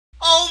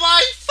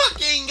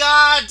fucking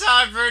god,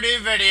 time for a new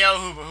video.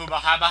 Hooba hooba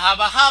haba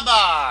haba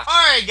haba.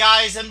 Alright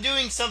guys, I'm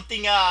doing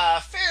something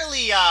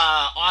fairly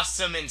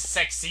awesome and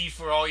sexy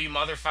for all you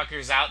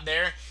motherfuckers out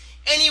there.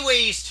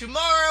 Anyways,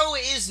 tomorrow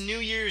is New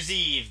Year's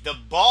Eve. The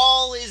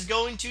ball is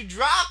going to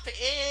drop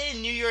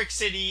in New York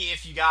City,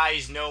 if you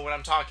guys know what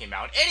I'm talking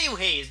about.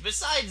 Anyways,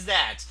 besides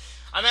that,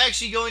 I'm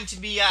actually going to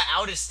be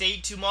out of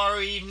state tomorrow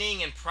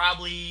evening and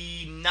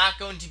probably not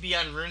going to be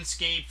on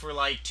RuneScape for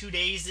like 2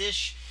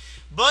 days-ish.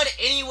 But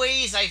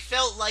anyways, I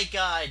felt like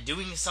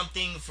doing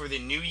something for the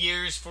New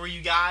Year's for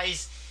you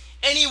guys.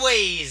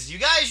 Anyways, you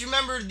guys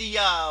remember the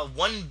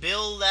 1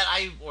 bill that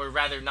or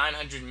rather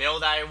 900 mil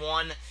that I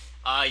won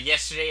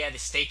yesterday at the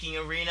staking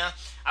arena?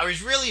 I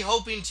was really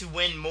hoping to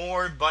win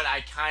more, but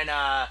I kind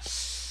of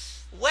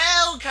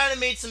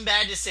made some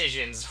bad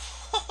decisions.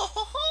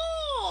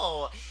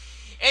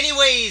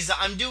 Anyways,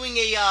 I'm doing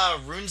a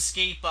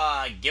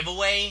RuneScape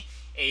giveaway.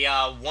 A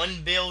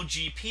 1 bill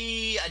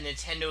GP, a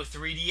Nintendo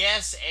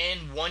 3DS,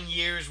 and 1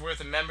 year's worth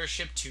of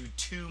membership to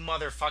 2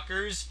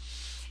 motherfuckers.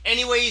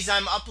 Anyways,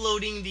 I'm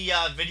uploading the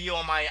video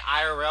on my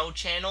IRL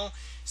channel.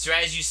 So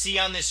as you see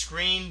on the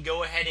screen,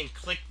 go ahead and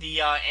click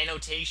the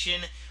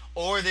annotation,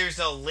 or there's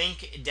a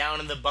link down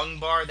in the bung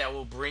bar that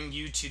will bring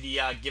you to the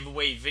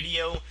giveaway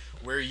video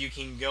where you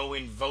can go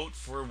and vote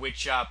for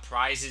which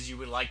prizes you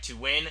would like to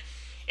win.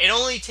 It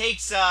only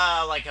takes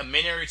like a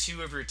minute or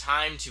two of your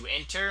time to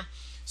enter.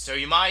 So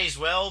you might as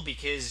well,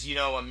 because, you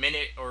know, a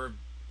minute or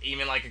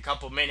even like a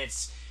couple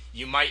minutes,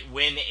 you might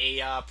win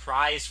a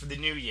prize for the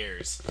New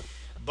Year's.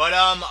 But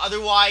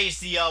otherwise,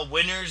 the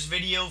winners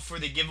video for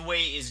the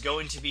giveaway is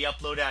going to be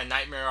uploaded on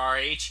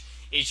NightmareRH.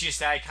 It's just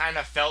that I kind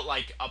of felt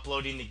like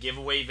uploading the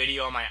giveaway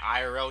video on my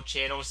IRL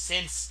channel,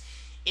 since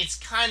it's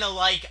kind of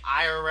like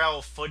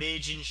IRL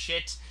footage and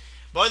shit.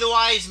 But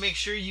otherwise, make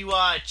sure you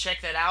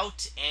check that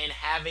out and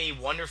have a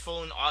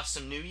wonderful and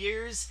awesome New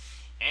Year's.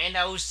 And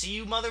I will see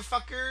you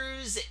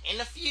motherfuckers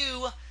in a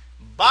few.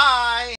 Bye!